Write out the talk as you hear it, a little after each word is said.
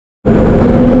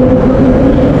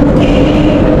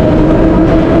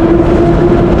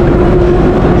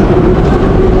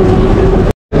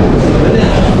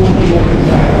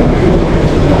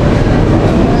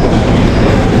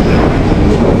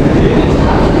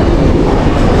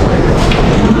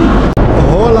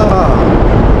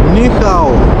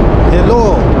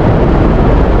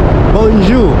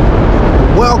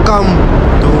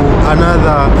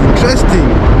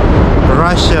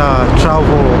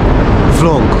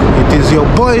It is your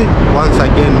boy once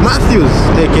again, Matthews,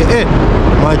 aka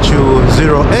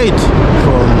Matthew08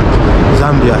 from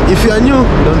Zambia. If you are new,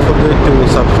 don't forget to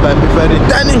subscribe. If you are a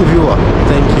returning viewer,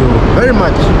 thank you very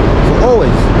much for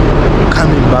always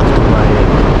coming back to my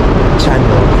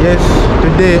channel. Yes,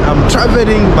 today I'm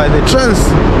traveling by the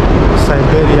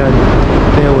Trans-Siberian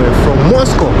Railway from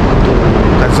Moscow to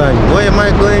Kazan. Where am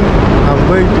I going? I'm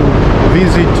going to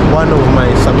visit one of my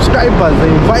subscribers.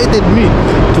 They invited me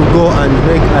to go and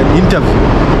make an interview.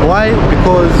 Why?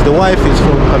 Because the wife is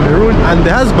from Cameroon and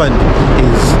the husband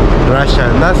is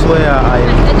Russian. That's where I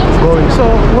am going. So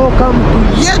welcome to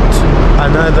yet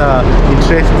another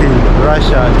interesting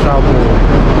Russia travel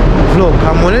vlog.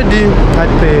 I'm already at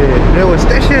the railway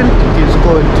station. It is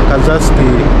called Kazan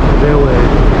railway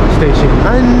station,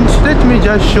 and let me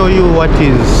just show you what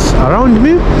is around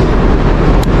me.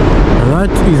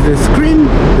 That is the screen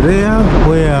there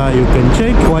where you can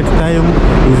check what time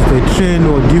is the train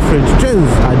or different trains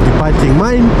are departing.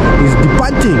 Mine is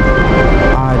departing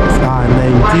at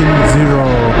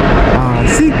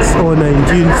 1906 or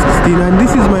 1916, and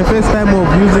this is my first time of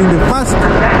using the fast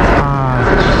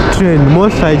train.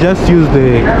 Most I just use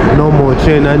the normal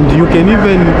train, and you can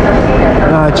even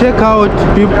check out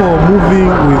people moving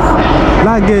with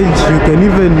luggage. You can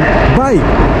even buy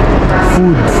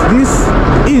food. This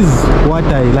is what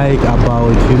I like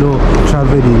about, you know,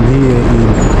 traveling here in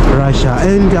Russia.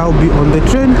 And I'll be on the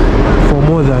train for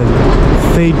more than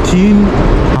 13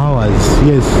 hours.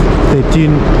 Yes,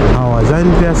 13 hours.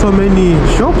 And there are so many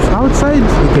shops outside.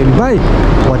 You can buy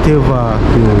whatever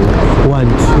you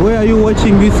want. Where are you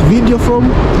watching this video from?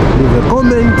 Leave a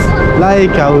comment,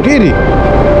 like. I would really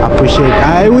appreciate.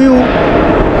 I will,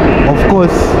 of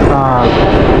course,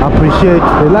 appreciate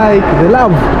the like, the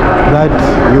love that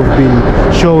you've been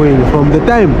showing from the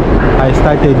time I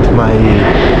started my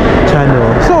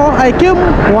channel. So I came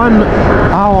 1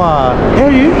 hour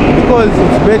early because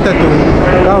it's better to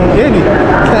come early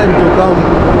than to come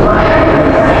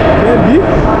maybe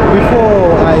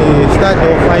before I start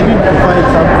off. I need to find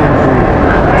something to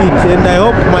eat, and I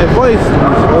hope my voice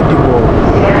is audible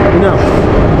enough.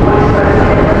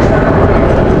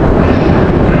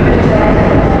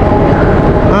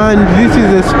 And this is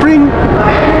a spring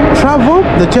travel.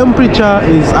 The temperature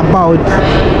is about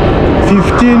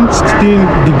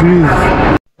 15-16 degrees.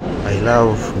 I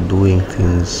love doing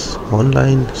things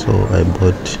online, so I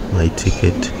bought my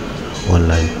ticket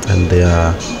online, and there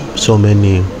are so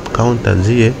many counters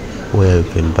here where you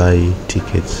can buy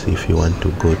tickets if you want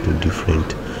to go to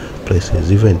different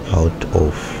places, even out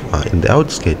of in the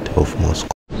outskirts of Moscow.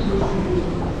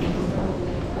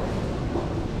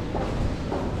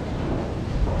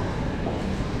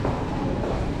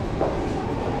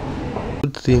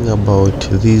 Good thing about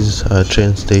these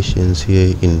train stations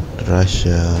here in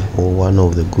Russia, or one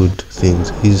of the good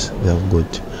things, is they have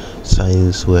got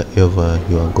signs wherever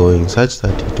you are going, such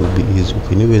that it will be easy. You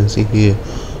can even see here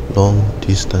long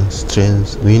distance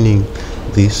trains, meaning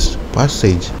this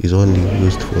passage is only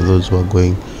used for those who are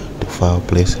going to far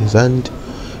places. And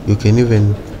you can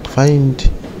even find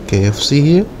KFC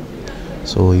here,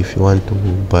 so if you want to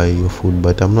buy your food.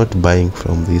 But I'm not buying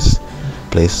from this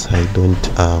place. I don't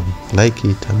like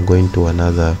it. I'm going to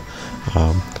another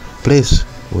place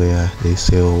where they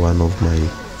sell one of my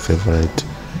favorite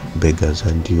burgers,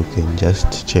 and you can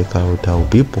just check out how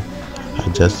people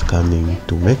are just coming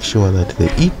to make sure that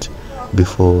they eat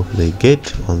before they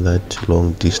get on that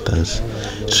long distance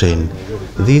train.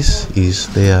 This is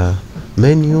their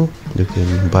menu. You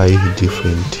can buy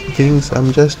different things.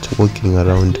 I'm just walking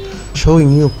around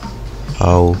showing you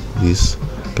how this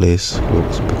place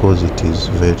looks, because it is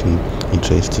very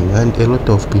interesting, and a lot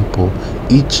of people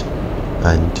each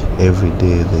and every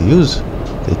day they use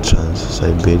the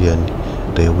Trans-Siberian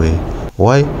Railway.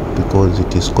 Why? Because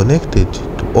it is connected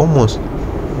to almost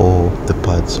all the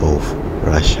parts of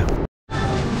Russia.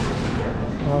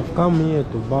 I've come here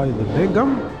to buy the burger. I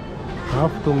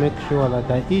have to make sure that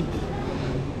I eat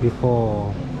before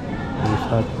we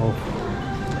start off.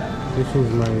 This is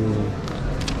my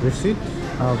receipt.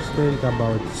 I've spent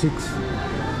about $6.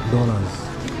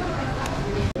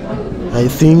 I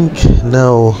think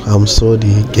now I'm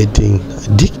slowly getting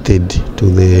addicted to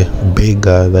the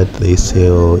burger that they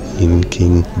sell in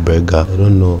King Burger. I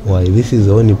don't know why. This is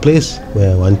the only place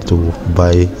where I want to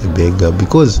buy a burger,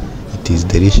 because it is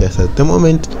delicious. At the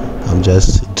moment I'm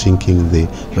just drinking the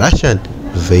Russian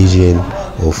version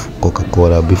of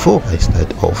Coca-Cola before I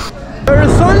start off. Very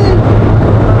soon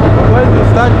I'm going to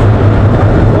start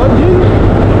watching,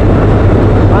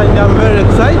 and I'm very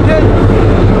excited.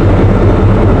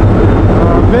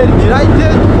 Very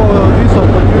delighted for this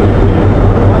opportunity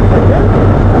once again.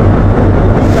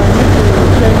 I think I need to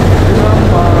check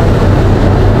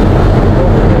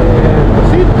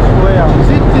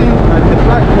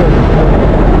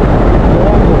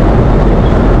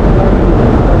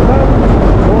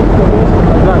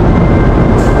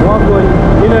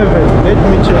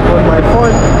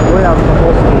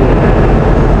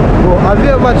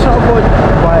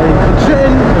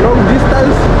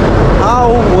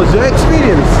was your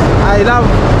experience? I love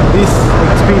this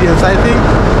experience. I think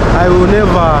I will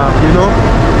never, you know,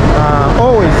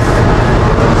 always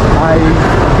I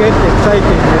get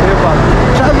excited whenever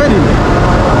traveling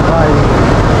by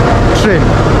train.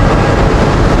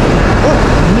 Oh,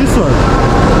 this one.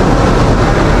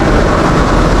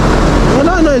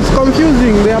 No, it's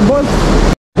confusing. They are both.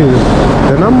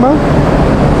 The number,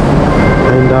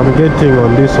 and I'm getting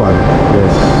on this one.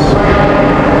 Yes.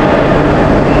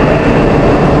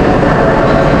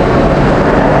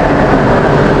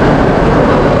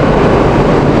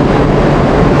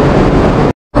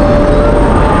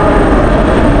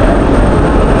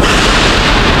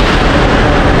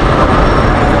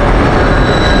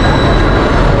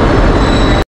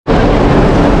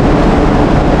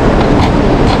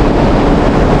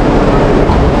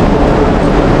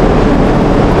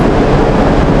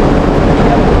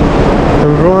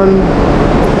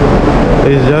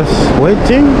 Is just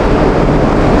waiting.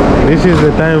 This is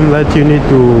the time that you need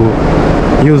to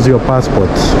use your passport.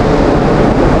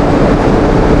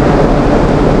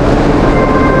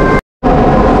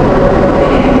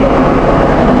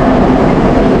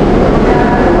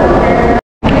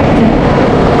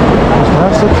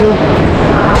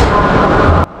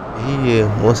 Here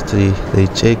mostly they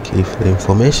check if the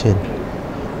information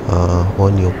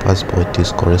on your passport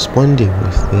is corresponding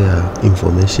with their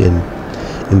information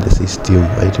in the system.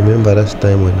 I remember last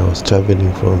time when I was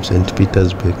traveling from St.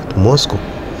 Petersburg to Moscow,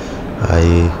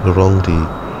 I wrongly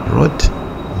wrote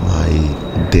my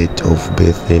date of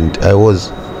birth and I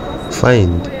was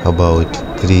fined about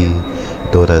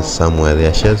 $3 somewhere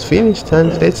there. She has finished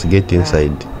and let's get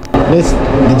inside. Let's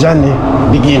the journey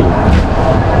begin.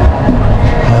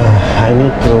 I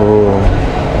need to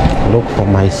look for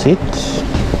my seat,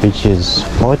 which is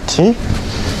 40.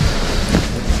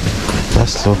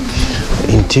 Let's look.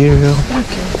 Interior,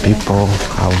 people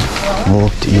have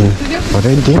moved in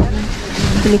already.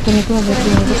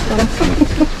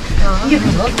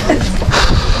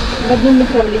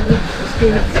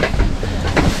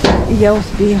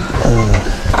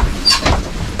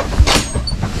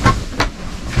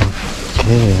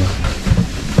 Okay.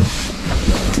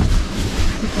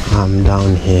 I'm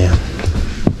down here.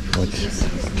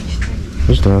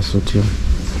 Здравствуйте.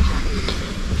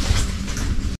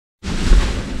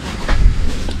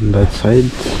 That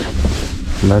side,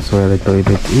 that's where the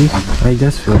toilet is. I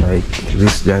just feel like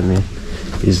this journey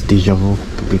is deja vu,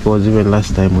 because even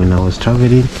last time when I was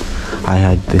traveling I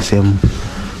had the same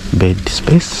bed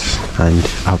space and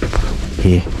up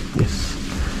here. Yes,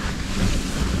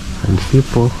 and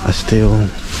people are still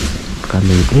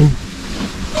coming in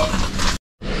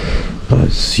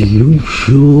as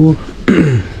usual.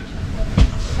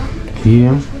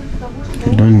 Here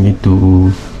you don't need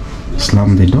to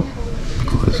slam the door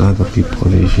because other people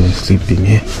are usually sleeping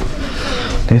here.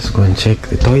 Let's go and check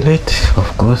the toilet,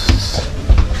 of course.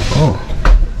 Oh,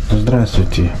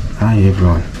 здравствуйте. Hi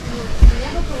everyone.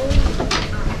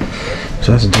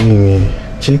 Just doing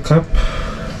a checkup.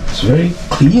 It's very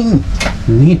clean,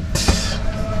 neat.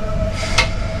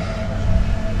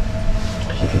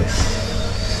 Yes.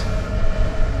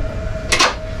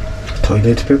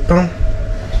 Toilet paper.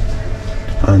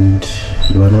 And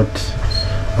you are not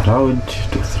allowed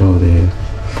to throw the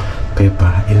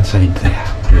paper inside there.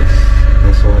 Yes,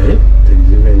 that's why there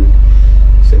is even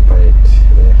separate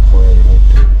there where you need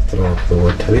to throw the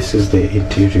water. This is the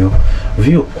interior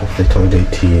view of the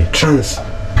toilet here,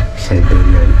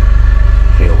 Trans-Siberian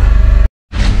Railway.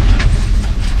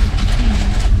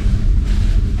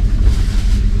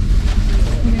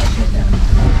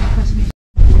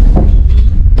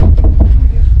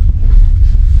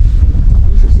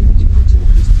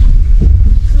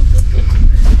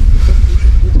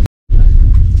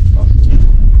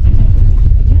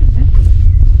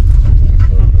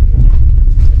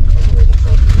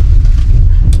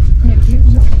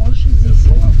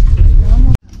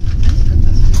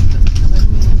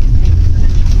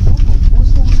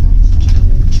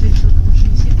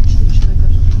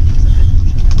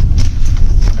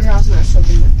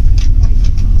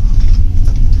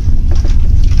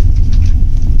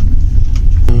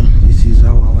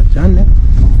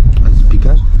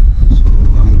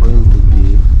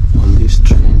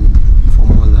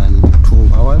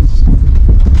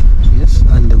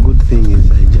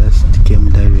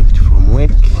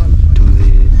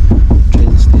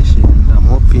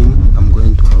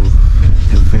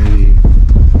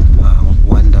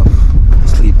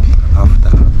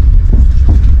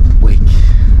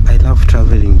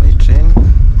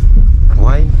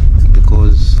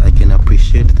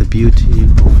 Beauty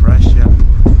of Russia.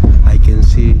 I can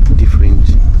see different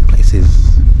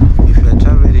places. If you are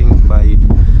traveling by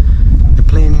a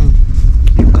plane,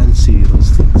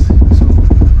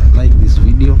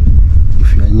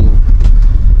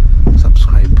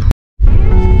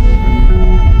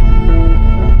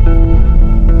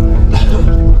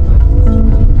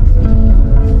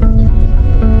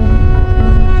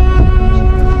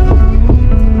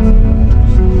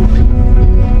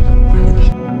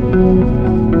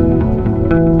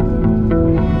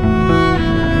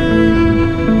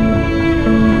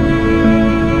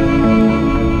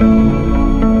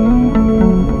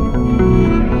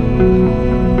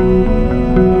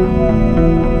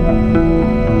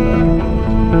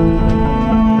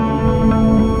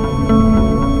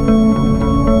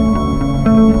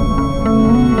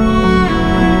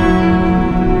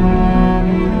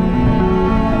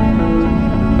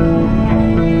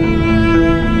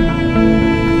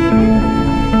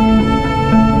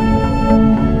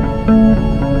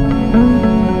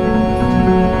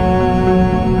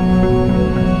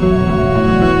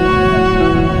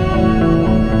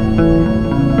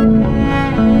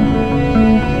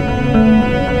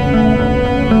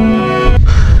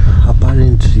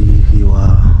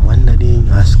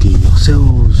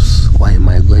 Why am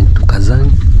I going to Kazan?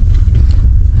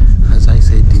 As I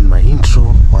said in my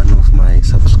intro, one of my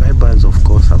subscribers, of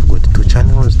course, I've got two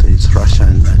channels. There is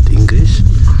Russian and English.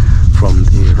 From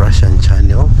the Russian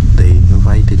channel, they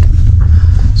invited me,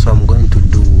 so I'm going to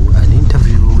do an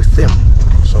interview with them.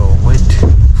 So wait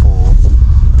for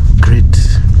great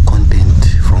content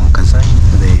from Kazan,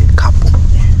 the couple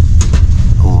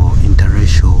or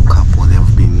interracial couple. They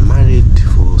have been married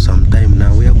for some time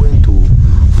now. We are going to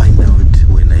find out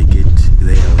when I get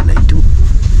there, when I do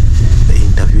the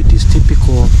interview. It is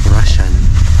typical Russian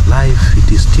life.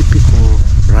 It is typical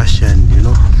Russian, you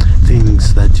know,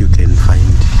 things that you can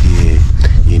find here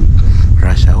in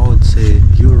Russia. I would say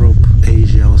Europe,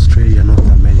 Asia, Australia,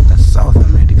 North America, South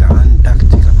America,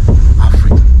 Antarctica,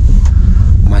 Africa.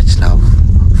 Much love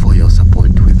for your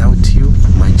support. Without you,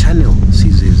 my channel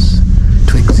ceases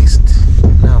to exist.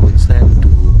 Now it's time to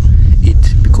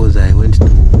eat, because I went to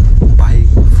buy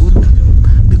food,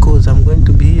 because I'm going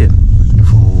to be here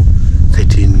for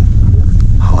 13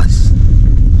 hours.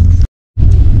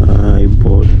 I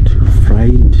bought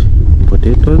fried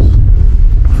potatoes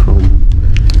from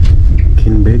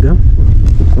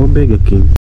Burger King.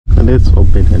 And let's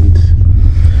open and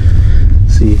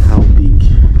see how big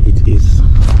it is.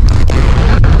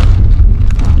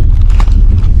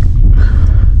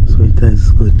 So it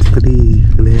has got 3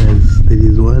 layers. There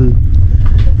is 1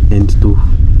 and 2.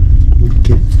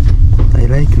 Okay, I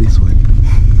like this one.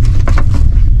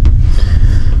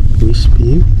 Wish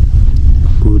me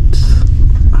good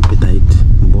appetite.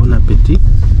 Bon appetit.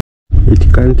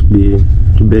 It can't be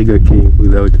Burger King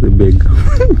without the burger.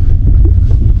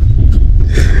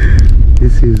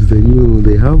 This is the new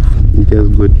they have. It has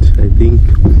got, I think,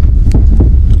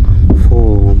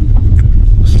 4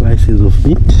 slices of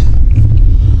meat.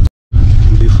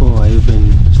 Before I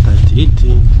even start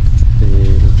eating,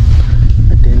 the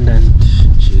attendant,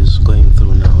 she's going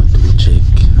through now to check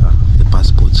the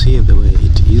passports here, the way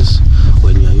it is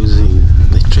when you are using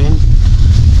the train.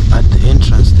 At the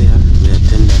entrance there, the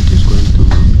attendant is going to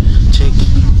check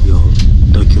your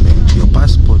document, your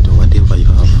passport or whatever you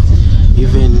have.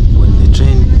 Even when the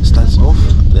train starts off,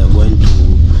 they are going to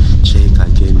check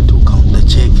again, to count the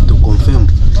check, to confirm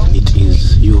it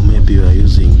is you. Maybe you are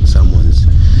using someone's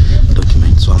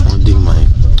document. So I'm holding my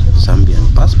Zambian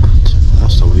passport.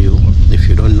 Most of you, if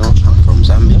you don't know, I'm from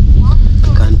Zambia.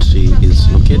 The country is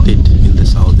located in the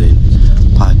southern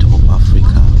part of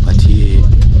Africa, but here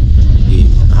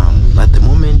at the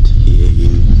moment, here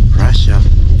in Russia,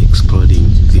 exploring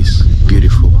this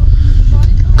beautiful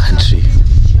country.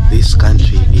 This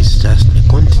country is just a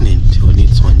continent on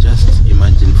its own. Just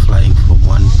imagine flying from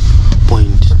one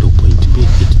point to point B.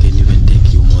 It can even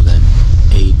take you more than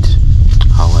 8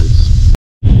 hours.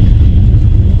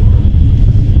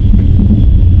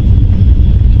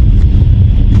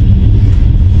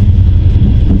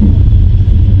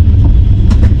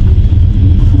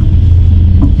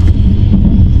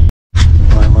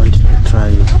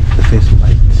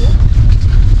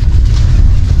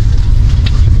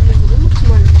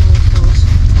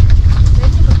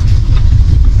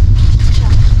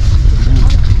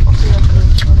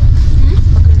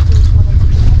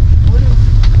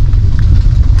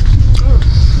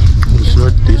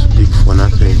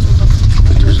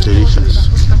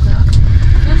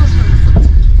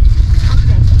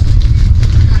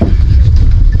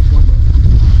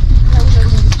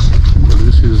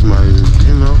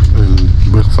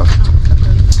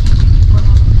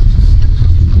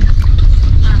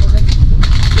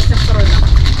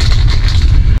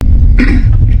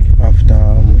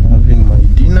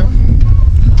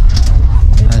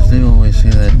 Say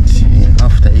that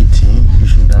after eating you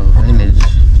should have energy.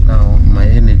 Now my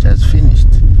energy has finished.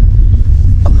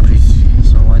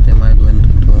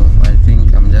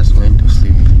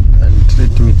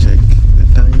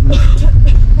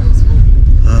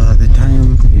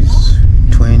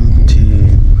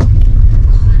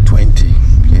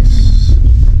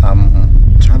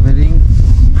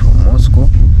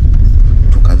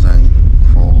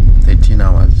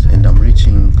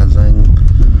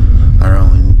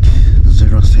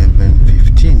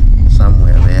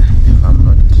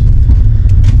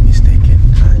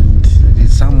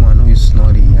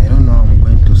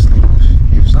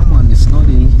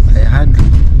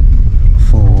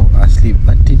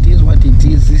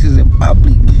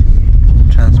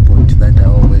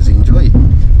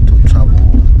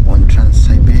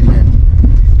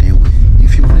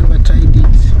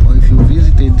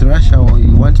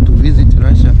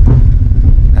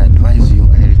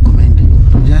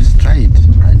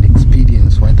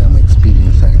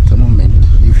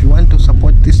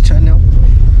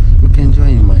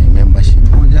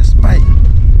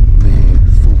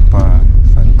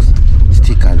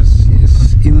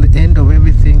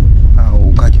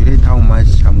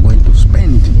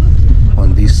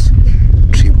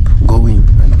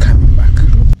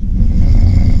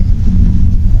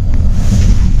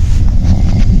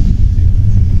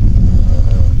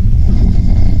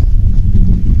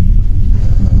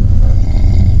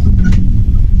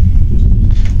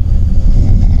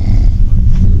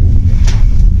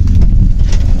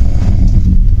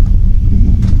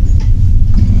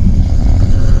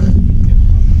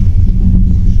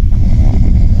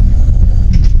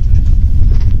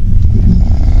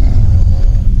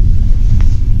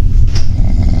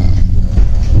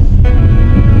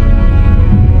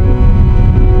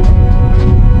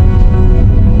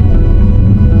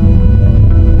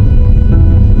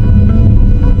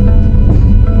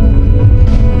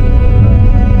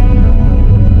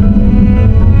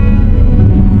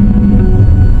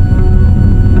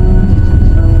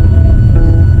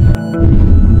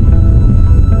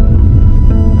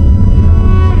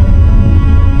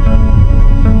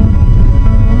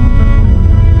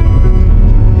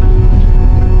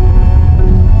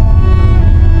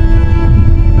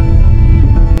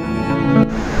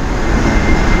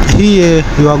 here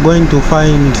you are going to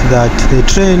find that the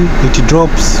train, it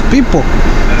drops people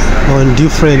on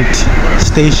different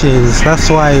stations.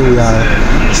 That's why we are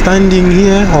standing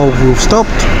here, or we've stopped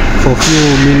for a few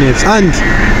minutes, and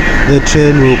the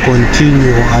train will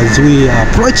continue as we are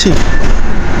approaching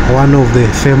one of the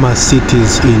famous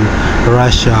cities in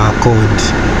Russia called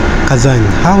Kazan.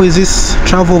 How is this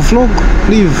travel vlog?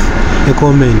 Leave a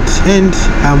comment, and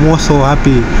I'm also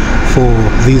happy for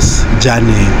this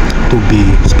journey to be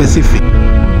specific.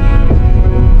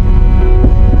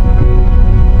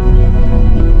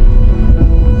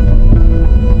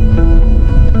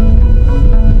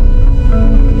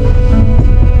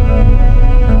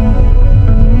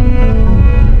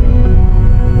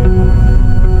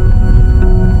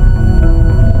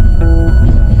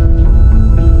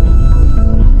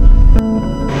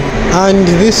 And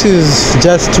this is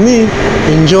just me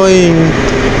enjoying,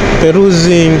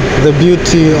 perusing the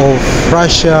beauty of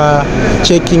Russia,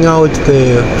 checking out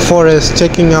the forest,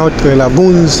 checking out the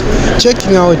lagoons,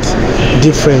 checking out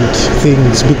different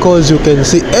things, because you can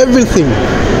see everything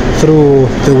through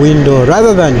the window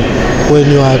rather than when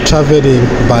you are traveling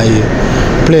by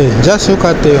plane. Just look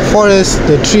at the forest,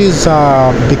 the trees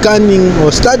are beginning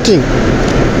or starting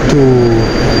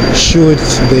to shoot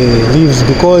the leaves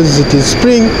because it is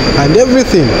spring, and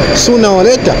everything sooner or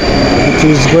later it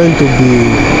is going to be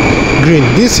green.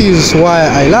 This is why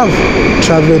I love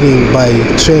traveling by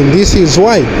train. This is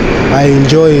why I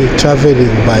enjoy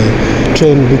traveling by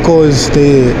train, because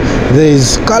there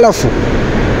is colorful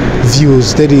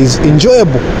views, there is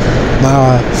enjoyable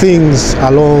things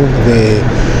along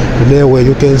the way.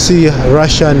 You can see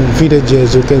Russian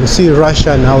villages, you can see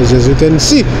Russian houses, you can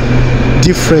see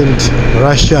different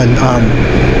Russian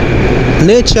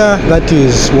nature. That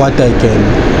is what I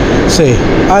can say.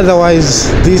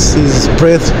 Otherwise, this is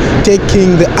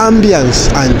breathtaking. The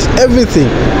ambience and everything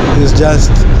is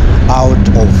just out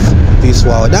of this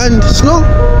world, and snow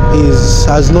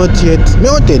has not yet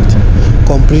melted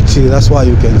completely. That's why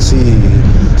you can see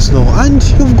snow, and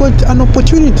you've got an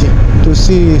opportunity to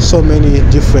see so many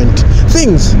different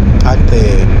things at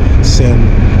the same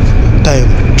time.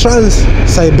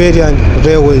 Trans-Siberian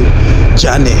Railway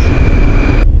journey.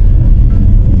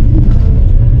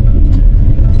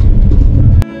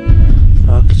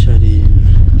 Actually,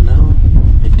 now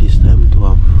it is time to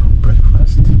have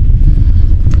breakfast,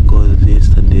 because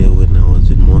yesterday when I was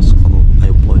in Moscow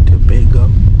I bought a burger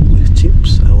with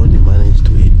chips. I only managed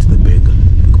to eat the burger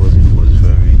because it was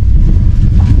very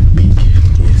big.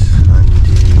 Yes, and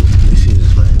this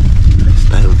is my first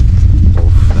time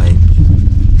of like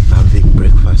having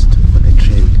breakfast on a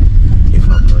train, if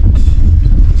I'm not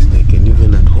mistaken.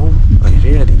 Even at home I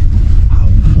rarely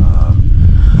have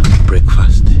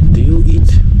breakfast. Do you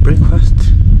eat breakfast?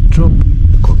 Drop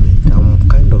a comment. I'm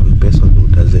kind of a person who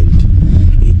doesn't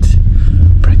eat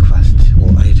breakfast, or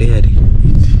I rarely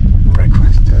eat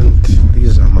breakfast. And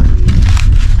these are my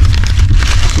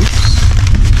chips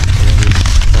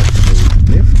that I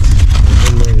left. I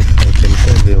don't know if I can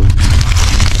tell them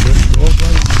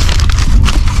leftovers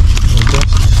or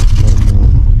just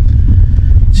normal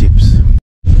chips.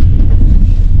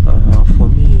 For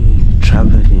me,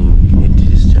 traveling, it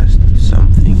is just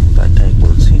something that I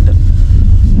consider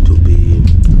to be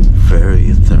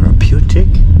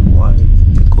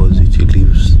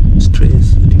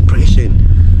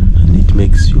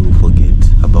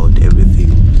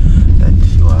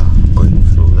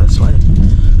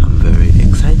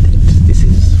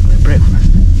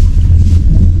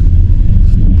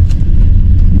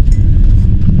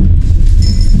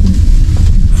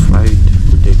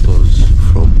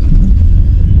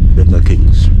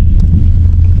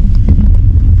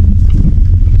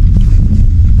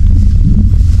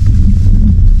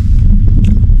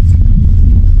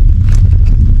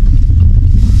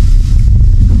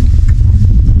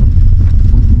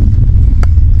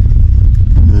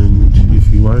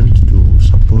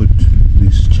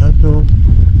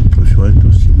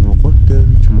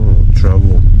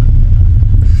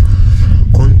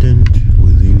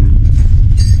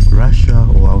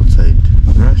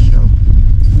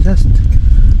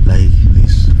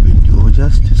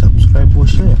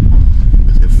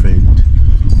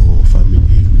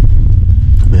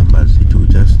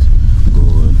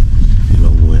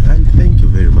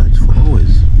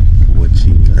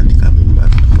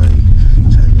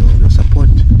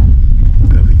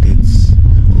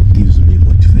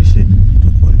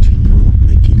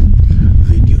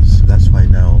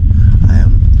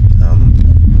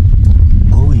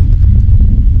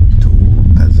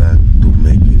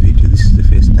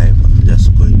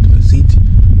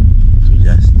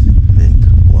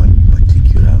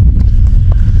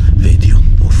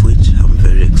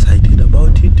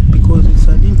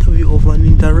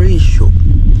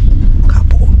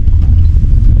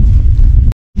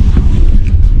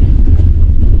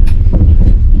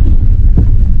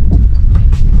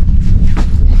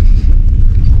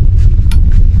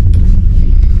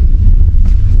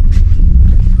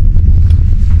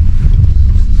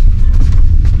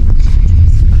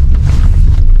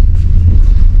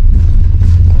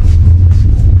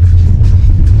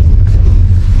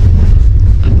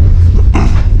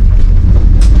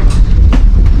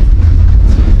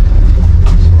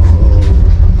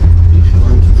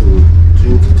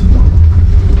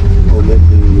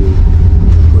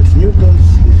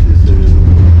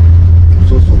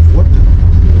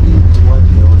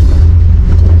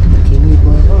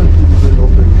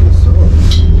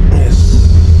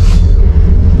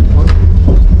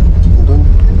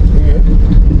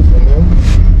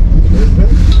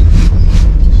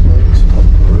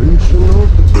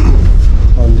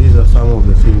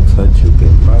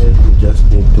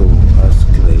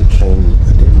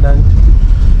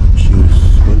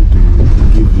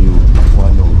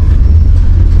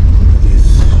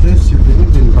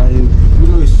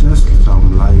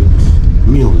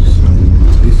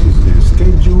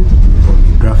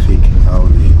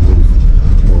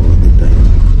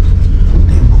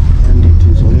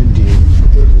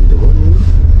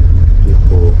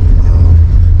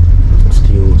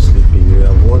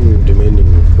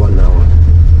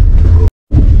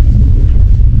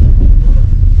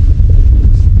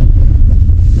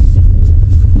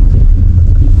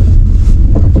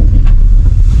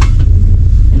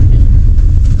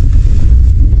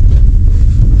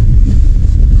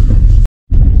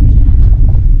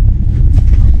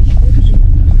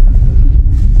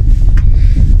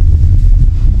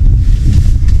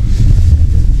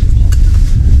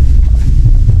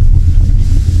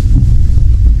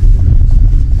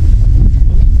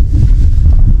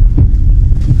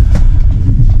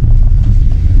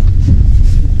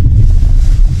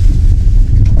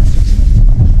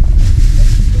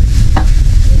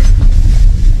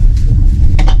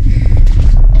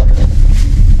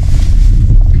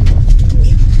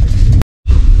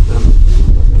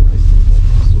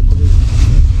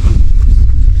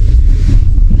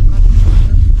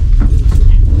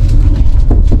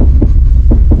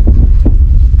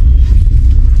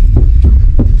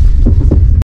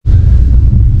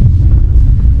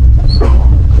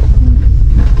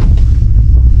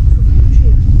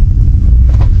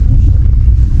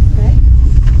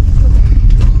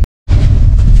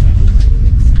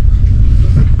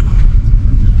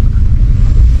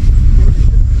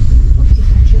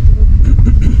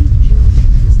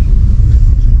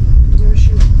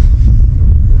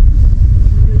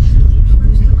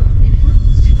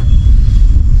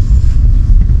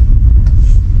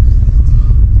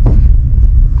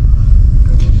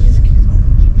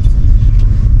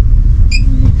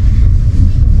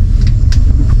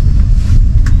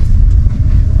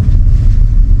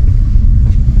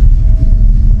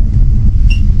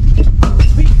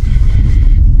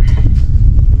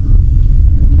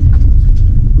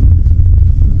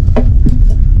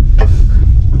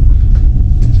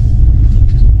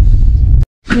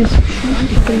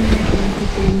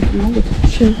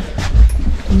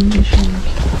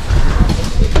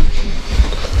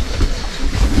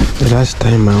The last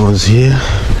time I was here,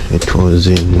 it was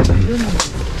in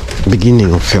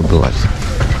beginning of February.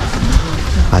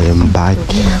 I am back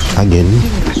again.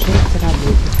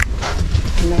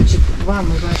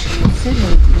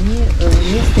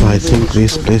 I think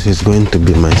this place is going to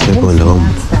be my second home.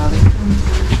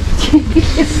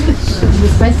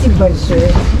 Спасибо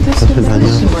большое.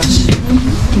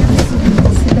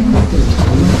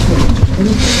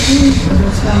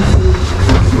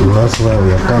 That's where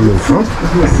we are coming from.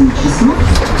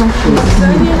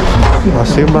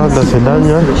 Спасибо, до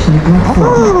свидания.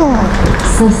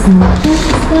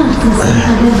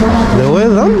 The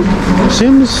weather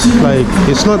seems like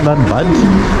it's not that bad.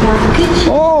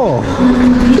 Oh!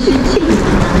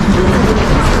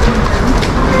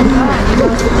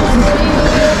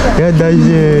 Я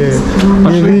даже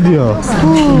не видео.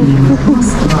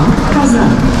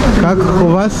 Как у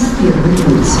вас?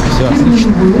 Все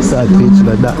отлично. Все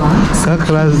отлично, да. Как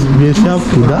раз без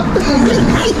шапки, да?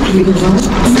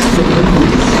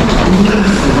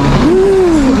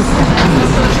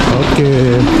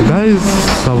 Okay, guys,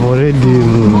 I've already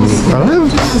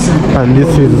arrived, and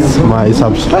this is my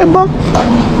subscriber,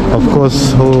 of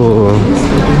course, who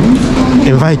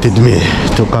invited me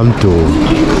to come to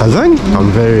Kazan.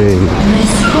 I'm very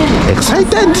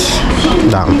excited,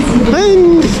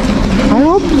 and I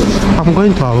hope I'm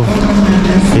going to have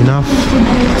enough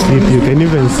sleep. You can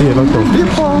even see a lot of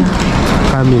people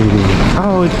coming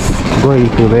out, going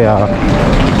to their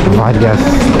various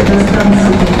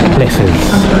places.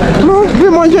 Ну, вы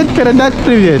можете передать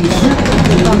привет.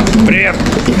 Привет.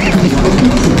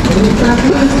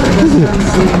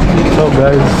 So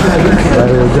guys, I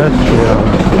will just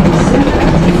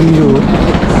see you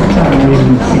in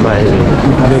my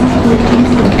next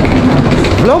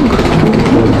vlog.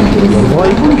 Your boy,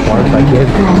 once again,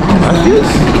 Matthews,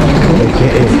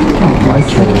 aka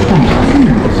Macho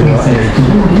 08.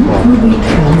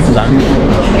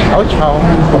 Ciao, ciao.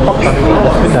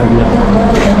 До свидания.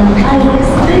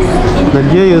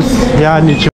 Надеюсь, я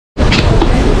ничего.